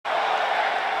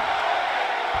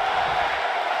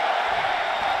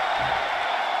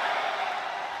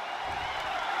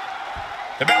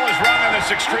The bell is rung on this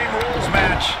Extreme Rules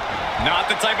match. Not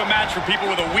the type of match for people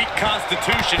with a weak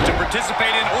constitution to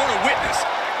participate in or to witness.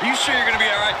 Are you sure you're going to be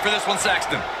all right for this one,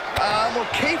 Saxton? I'm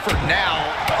okay for now.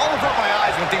 I'll avert my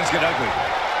eyes when things get ugly.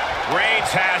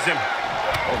 Reigns has him.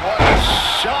 Oh, what a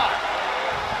shot.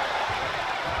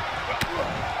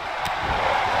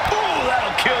 Ooh,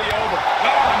 that'll kill you over.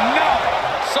 Oh, no.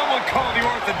 Someone call the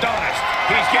orthodontist.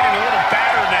 He's getting a little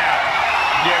battered now.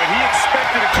 Yeah, but he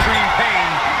expected extreme pain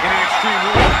in an Extreme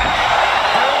Rules match.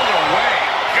 Hurled away.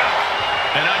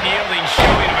 An unyielding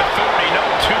showing of authority. No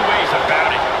two ways about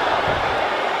it.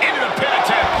 Into the pin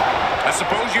attempt. I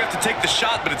suppose you have to take the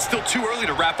shot, but it's still too early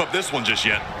to wrap up this one just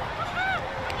yet.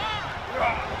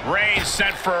 Reigns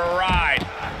sent for a ride.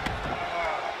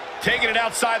 Taking it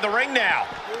outside the ring now.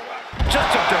 Just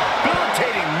a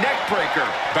debilitating neck breaker.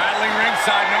 Battling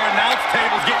ringside, and our announce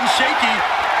table's getting shaky.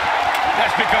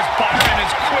 That's because Byron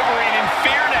is quivering in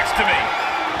fear next to me.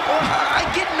 Oh, I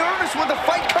get nervous when the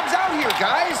fight comes out here,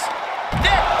 guys.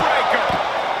 Neck breaker.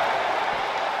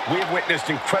 We have witnessed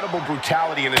incredible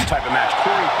brutality in this type of match.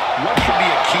 Corey, what should be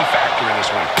a key factor in this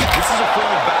one? This is a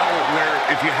form of battle where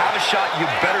if you have a shot, you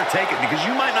better take it because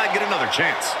you might not get another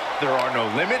chance. There are no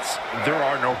limits. There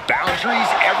are no boundaries.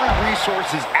 Every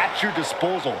resource is at your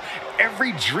disposal.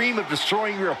 Every dream of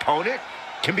destroying your opponent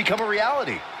can become a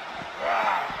reality.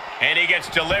 And he gets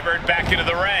delivered back into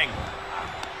the ring.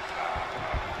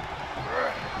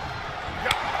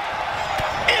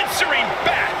 Answering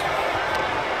back.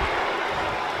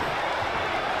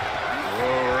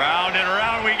 Oh, round and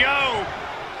round we go.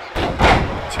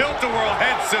 Tilt-a-whirl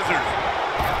head scissors.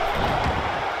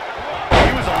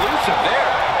 He was elusive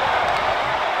there.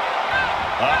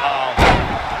 Uh-oh.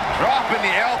 Dropping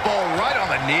the elbow right on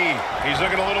the knee. He's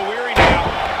looking a little weary now.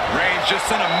 Reigns just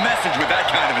sent a message with that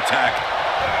kind of attack.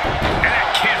 And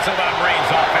that canceled out Reigns'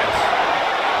 offense.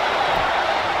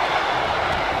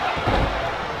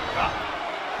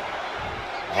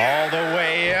 All the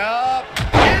way up.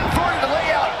 Inverted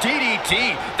layout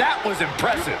DDT. That was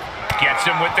impressive. Gets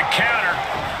him with the counter.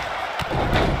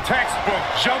 Textbook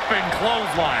jumping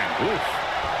clothesline. Oof.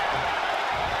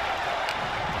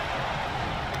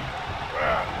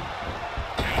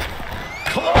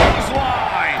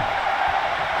 Clothesline.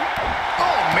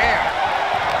 Oh, man.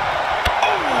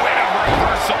 Oh, and a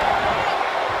reversal.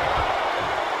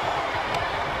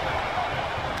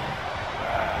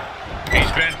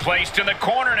 He's been placed in the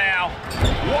corner now.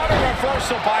 What a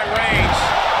reversal by Reigns.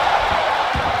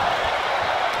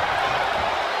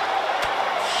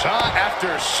 Shot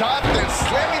after shot, then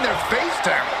slamming their face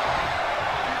down.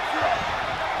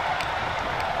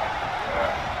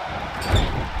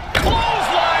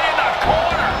 Clothesline in the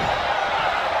corner.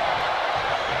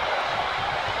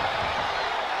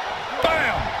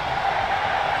 Bam.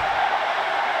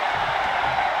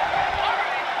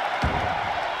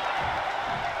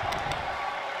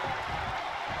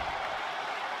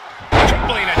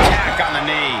 Tripling attack on the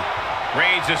knee.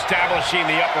 Reigns establishing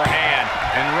the upper hand,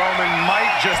 and Roman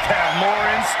might just have more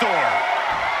in store.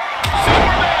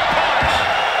 Superman punch!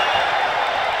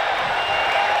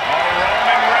 Oh,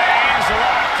 Roman Reigns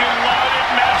locked and loaded,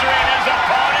 measuring his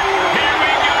opponent. Here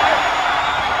we go!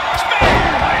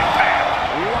 Bam! Bam!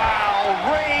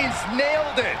 Wow, Reigns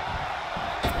nailed it.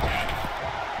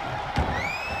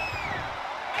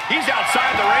 He's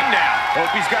outside the ring now.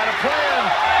 Hope he's got a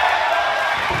plan.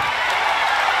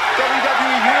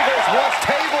 WWE Universe wants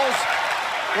tables.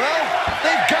 Well,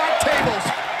 they've got tables.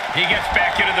 He gets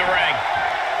back into the ring.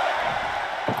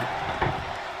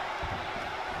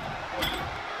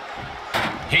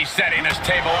 He's setting his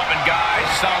table up, and guys,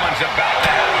 someone's about to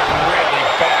have a really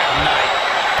bad night.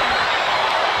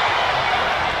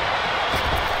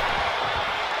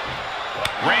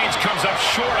 Reigns comes up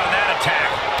short on that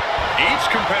attack. Each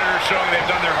competitor showing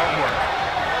they've done their homework.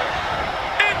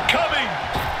 Incoming!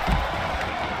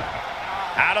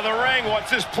 Out of the ring, what's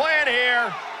his plan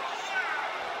here?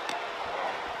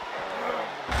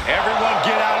 Everyone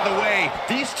get out of the way.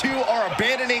 These two are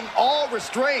abandoning all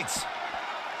restraints.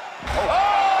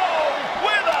 Oh,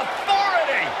 with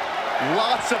authority!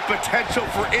 Lots of potential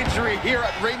for injury here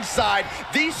at ringside.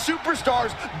 These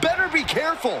superstars better be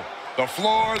careful. The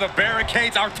floor, the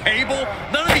barricades, our table,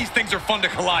 none of these things are fun to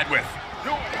collide with.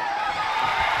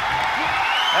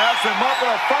 Has him up in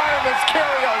a fireman's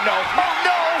carry. Oh, no. Oh,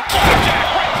 no! Jack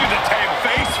right through the table.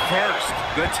 Face first.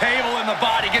 The table and the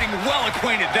body getting well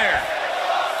acquainted there.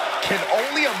 Can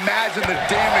only imagine the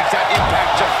damage that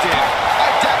impact just did.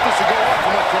 I doubt this will go on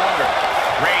for much longer.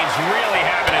 Reigns really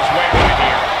having his way right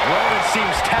here. Roman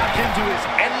seems tapped into his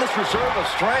endless reserve of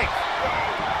strength.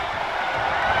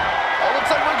 Oh,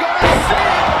 looks like we're going to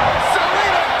see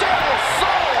Selena Del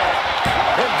Sol.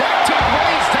 And that took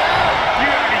Reigns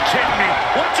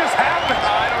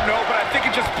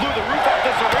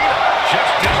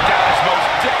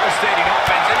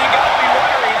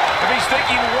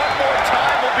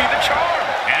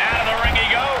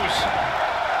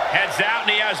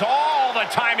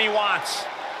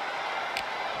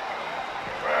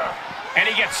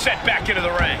sent back into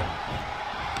the ring.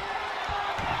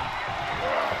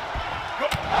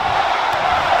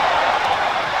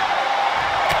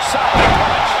 Solid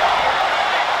punch.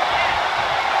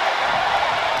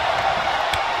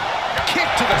 Kick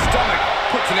to the stomach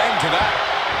puts an end to that.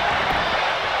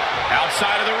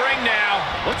 Outside of the ring now.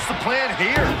 What's the plan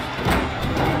here?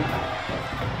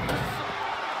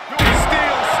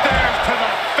 Steel stairs to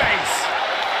the face.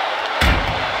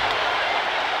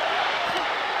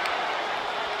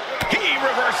 He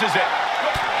reverses it.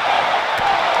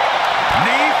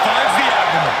 Knee finds the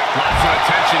abdomen. Lots of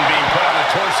attention being put on the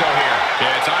torso here.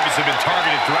 Yeah, it's obviously been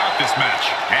targeted throughout this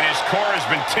match. And his core has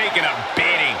been taking a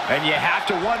beating. And you have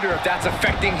to wonder if that's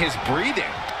affecting his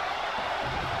breathing.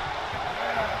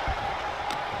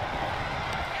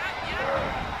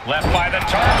 Left by the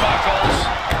turnbuckles.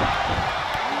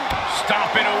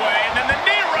 Stomping away, and then the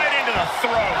knee right into the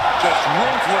throat. Just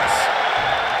ruthless.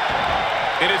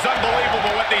 It is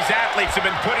unbelievable what these athletes have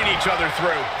been putting each other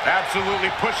through.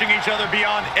 Absolutely pushing each other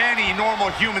beyond any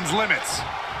normal human's limits.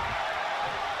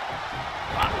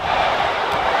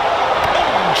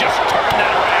 Oh, just turn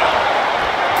that around.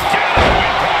 Down the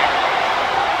windpipe.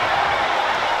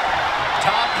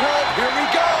 Top rope, here we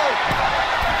go.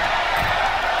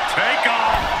 Take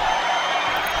off.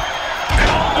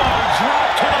 Elbow drop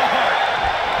to the heart.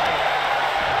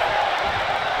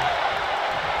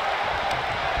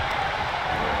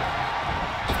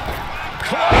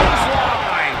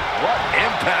 Clothesline. What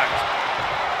impact.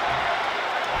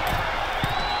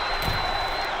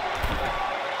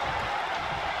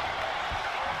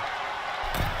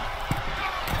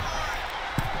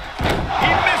 He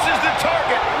misses the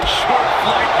target. Short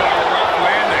flight, but a rough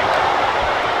landing.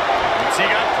 What's he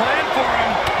got planned for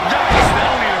him? Yikes,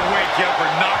 they'll either wake you up or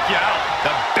knock you out.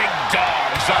 The big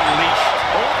dog's unleashed.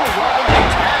 Overwhelming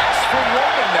attacks from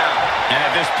Roman now. And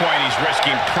at this point, he's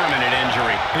risking permanent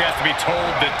injury. He has to be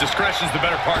told that discretion's the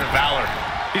better part of valor.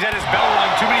 He's had his bell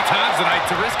rung too many times tonight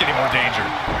to risk any more danger.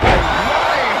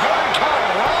 Running hard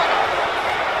run.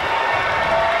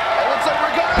 It looks like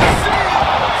we're gonna see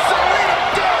Serena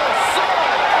Del Sol.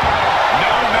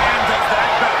 No man does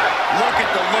that better. Look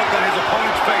at the look on his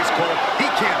opponent's face, Cole.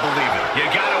 He can't believe it. You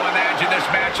got to imagine this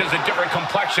match has a different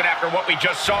complexion after what we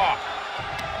just saw.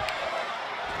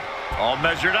 All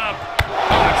measured up.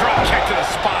 Oh, drop kick to the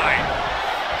spine.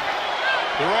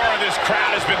 The roar of this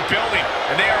crowd has been building,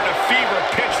 and they are in a fever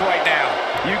pitch right now.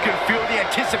 You can feel the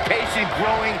anticipation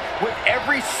growing with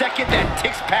every second that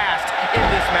ticks past in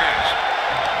this match.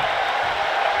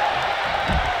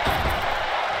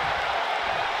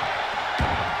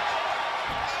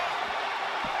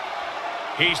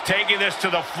 He's taking this to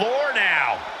the floor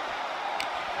now.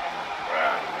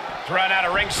 Thrown out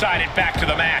of ringside and back to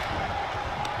the mat.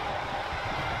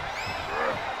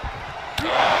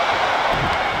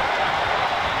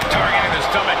 Targeting the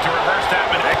stomach to reverse that,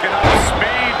 but picking up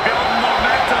speed, building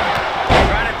momentum,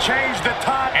 trying to change the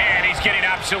tide. And he's getting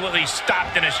absolutely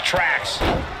stopped in his tracks.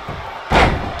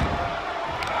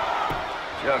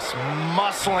 Just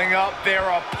muscling up their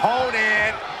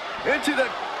opponent into the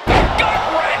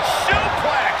Gut-wrench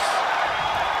suplex.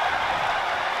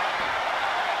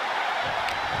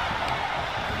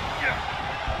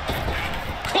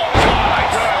 Clothesline.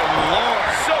 Good Lord.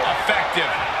 So effective.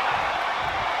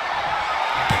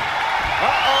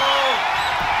 Uh-oh.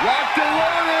 Locked and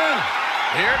loaded.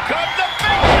 Here comes the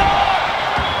big dog.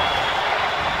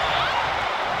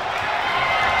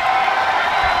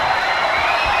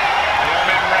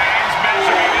 Roman Reigns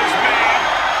measuring his man.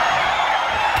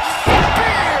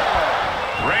 Spear.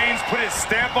 Reigns put his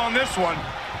stamp on this one.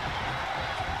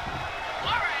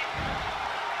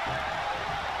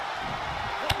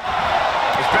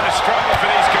 It's been a struggle for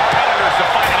these competitors to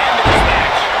find an end to this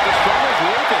match. The struggle's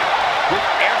worth it. With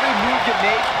every move you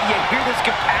make, you hear this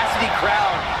capacity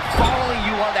crowd following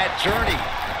you on that journey.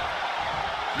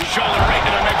 Shoulder right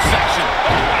to the midsection.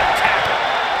 Oh, what a tackle.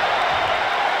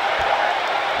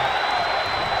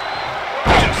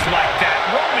 Just like that,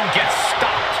 Roman gets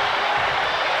stopped.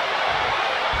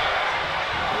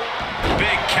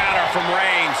 Big counter from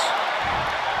Reigns.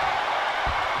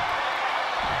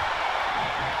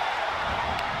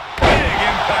 Big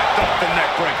impact off the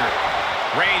neck breaker.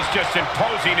 Reigns just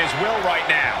imposing his will right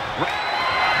now.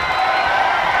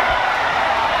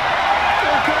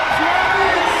 There goes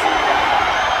Reigns.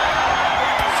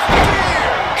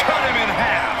 Spear! Cut him in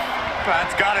half.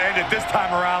 That's got to end it this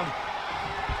time around.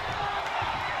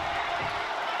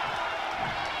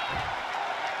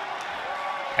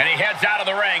 And he heads out of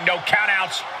the ring. No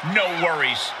countouts, no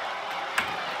worries.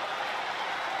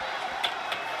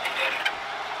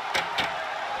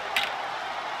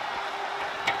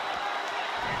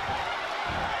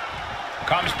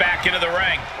 Comes back into the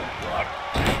ring.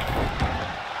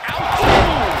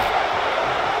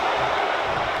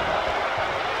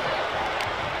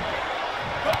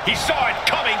 He saw it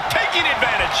coming, taking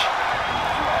advantage.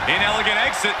 Inelegant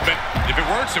exit, but if it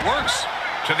works, it works.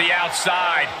 To the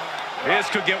outside. This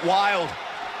could get wild.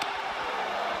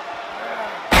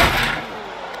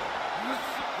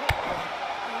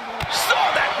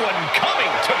 Saw that one coming,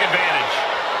 took advantage.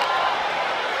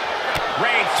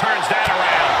 Reigns turns that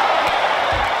around.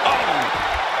 Oh!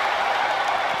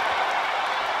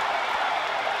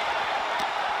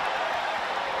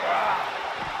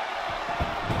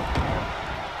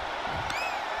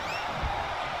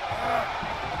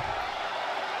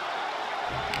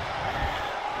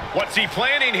 What's he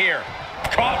planning here?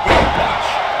 Caught with a punch.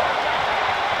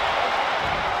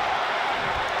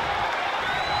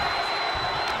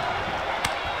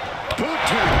 Boot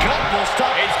to the gut will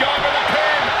stop. He's going for the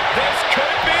pin. This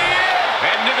could be it.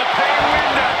 Into the pay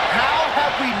window. How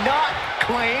have we not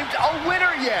claimed a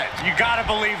winner yet? You gotta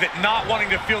believe that not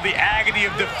wanting to feel the agony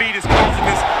of defeat is causing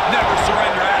this never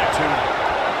surrender attitude.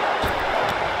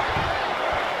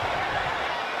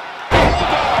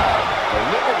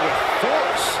 Delivered with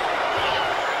force.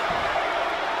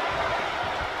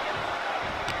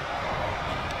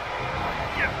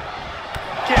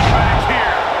 Get back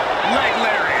here. Leg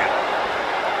lariat.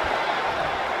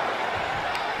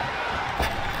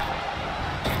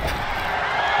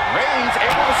 Reigns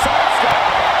able to sidestep.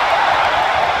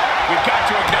 We've got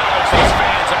to acknowledge these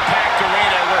fans. A packed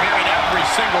arena. We're hearing every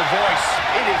single voice.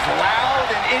 It is loud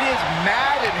and it is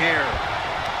mad in here.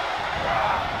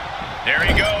 There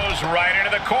he goes, right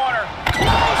into the corner.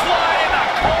 Clothesline in the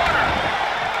corner.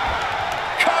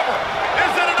 Cover.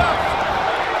 Is it enough?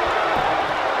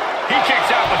 He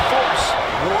kicks out with force.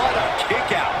 What a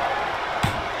kick out.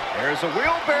 There's a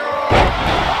wheelbarrow.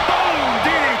 Boom,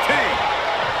 DDT.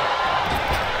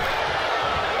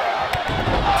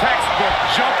 Textbook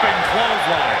jumping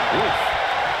clothesline. Oof.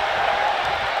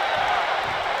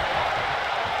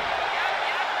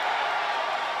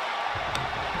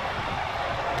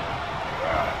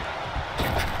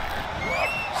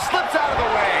 Slips out of the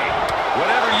way.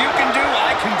 Whatever you can do,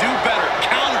 I can do better.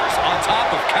 Counters on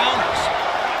top of counters.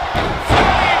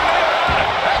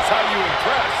 That's how you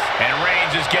impress. And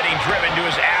Reigns is getting driven to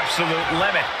his absolute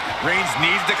limit. Reigns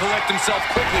needs to collect himself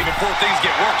quickly before things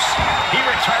get worse. He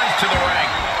returns to the ring,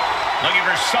 looking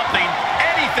for something,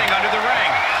 anything under the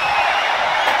ring.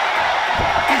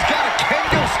 He's got a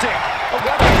kendo stick, a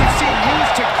weapon we've seen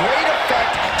used to great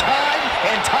effect time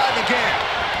and time again.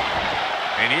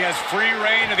 And he has free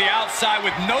reign to the outside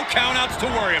with no countouts to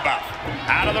worry about.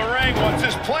 Out of the ring, what's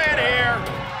his plan here?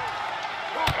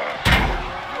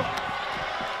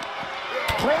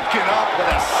 Broken up with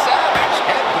a savage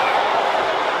headbutt.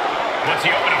 What's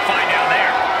he hoping to find down there?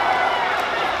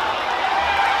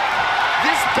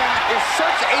 This bat is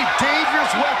such a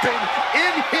dangerous weapon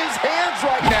in his hands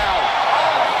right now.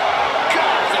 Oh,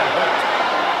 God, that hurt.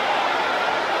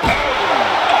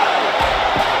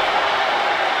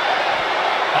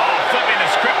 Oh, flipping the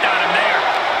script on him there.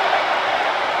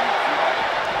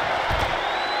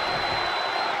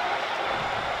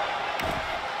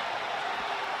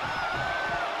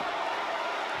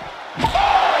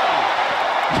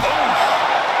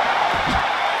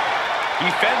 He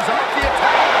fends off the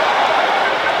attack.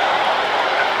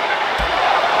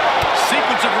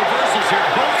 Sequence of reversals here.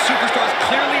 Both superstars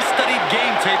clearly studied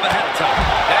game tape ahead of time.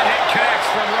 That hit connects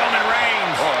from Roman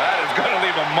Reigns. Oh, that is going to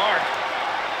leave a mark.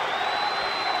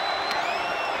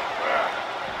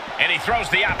 And he throws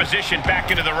the opposition back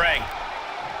into the ring.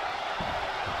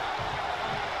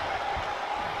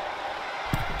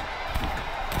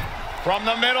 From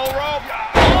the middle rope.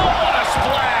 Oh, what a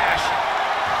splash.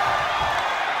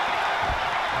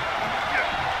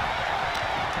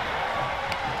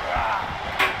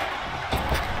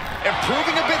 And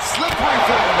proving a bit slippery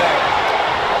for him there.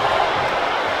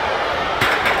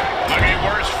 Looking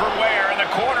worse for wear in the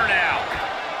corner now.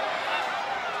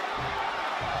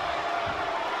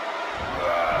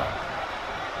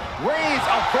 Reigns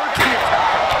averts the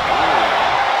attack.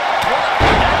 What a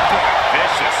headbutt.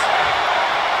 Vicious.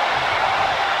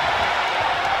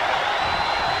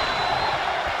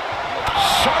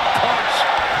 Sharp punch.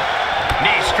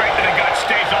 Knee straight to the gut,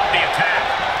 stays off the attack.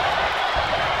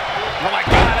 Oh my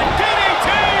God, a DDT!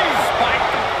 Spike.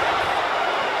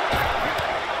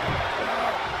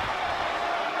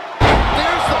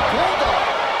 There's the bulldog.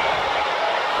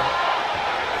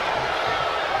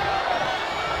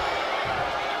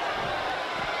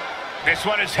 This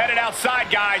one is headed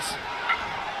outside, guys.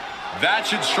 That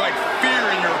should strike fear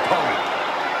in your opponent.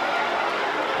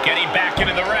 Getting back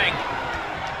into the ring.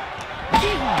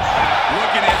 Look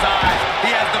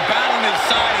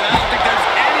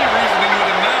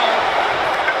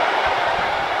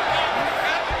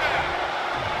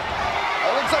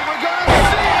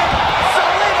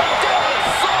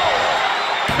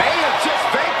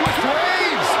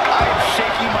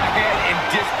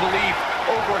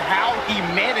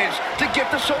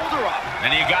the shoulder up.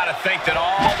 And you got to think that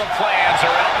all the plans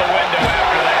are out the window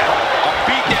after that. A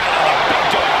beatdown on the big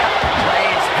dog.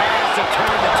 Reigns has to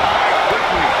turn the tide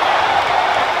quickly.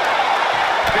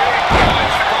 Big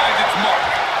punch finds its mark.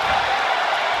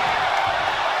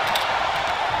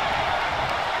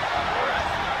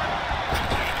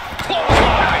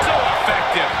 Clothesline, so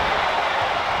effective.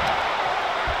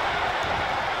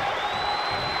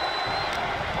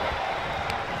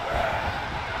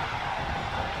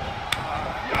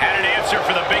 And an answer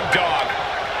for the big dog.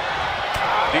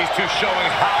 These two showing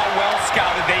how well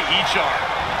scouted they each are.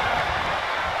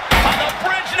 On the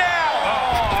bridge now!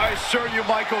 Oh, I assure you,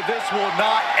 Michael, this will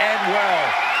not end well.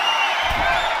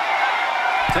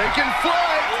 Taking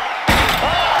flight.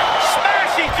 Oh,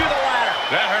 smashing through the ladder.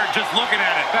 That hurt just looking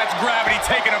at it. That's gravity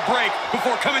taking a break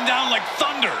before coming down like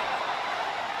thunder.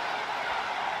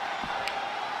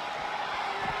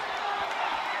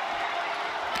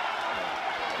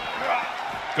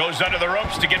 Goes under the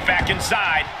ropes to get back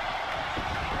inside.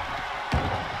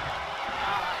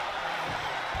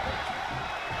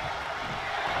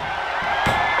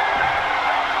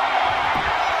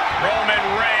 Roman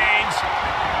Reigns,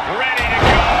 ready to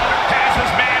go. Has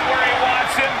his man where he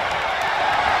wants him.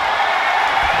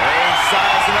 Reigns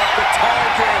sizing up the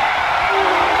target.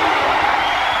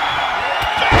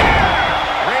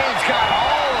 Reigns got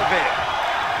all of it.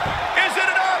 Is it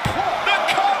enough? The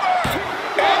cover!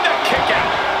 And the kick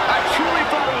out. I truly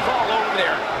thought it was all over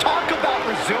there. Talk about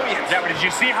resilience. Yeah, but did you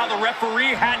see how the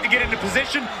referee had to get into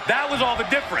position? That was all the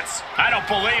difference. I don't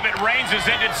believe it. Reigns has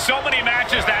ended so many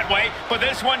matches that way, but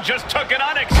this one just took an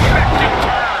unexpected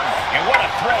turn. And what a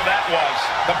throw that was.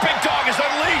 The big dog is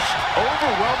unleashed.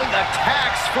 Overwhelming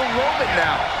attacks for Roman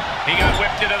now. He got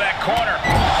whipped into that corner.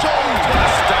 So to the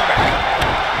stomach.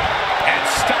 And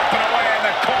stomping away in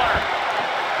the corner.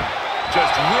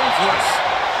 Just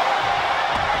ruthless.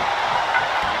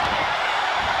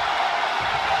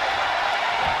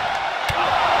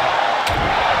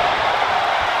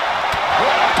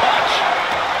 What a punch.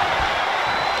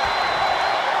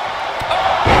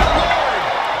 Oh, Lord.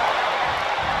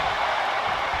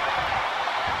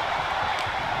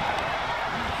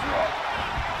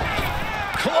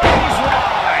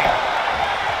 Clothesline.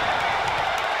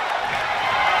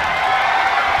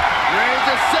 Reigns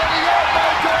is setting up,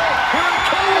 Michael. Here it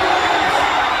comes.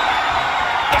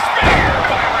 A spear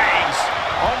by Reigns.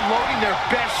 Unloading their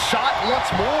best shot once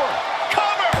more.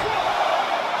 Cover.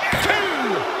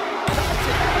 Two.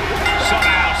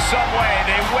 Somehow, someway,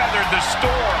 they weathered the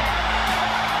storm.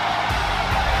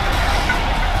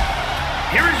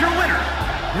 Here is your winner,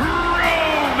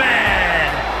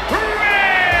 Roman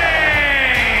Reigns.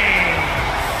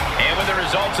 And with the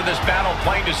results of this battle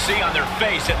plain to see on their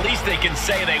face, at least they can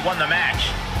say they won the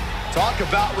match. Talk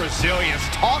about resilience.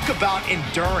 Talk about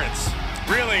endurance.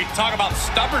 Really, talk about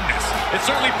stubbornness. It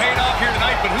certainly paid off here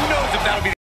tonight, but who knows if that'll be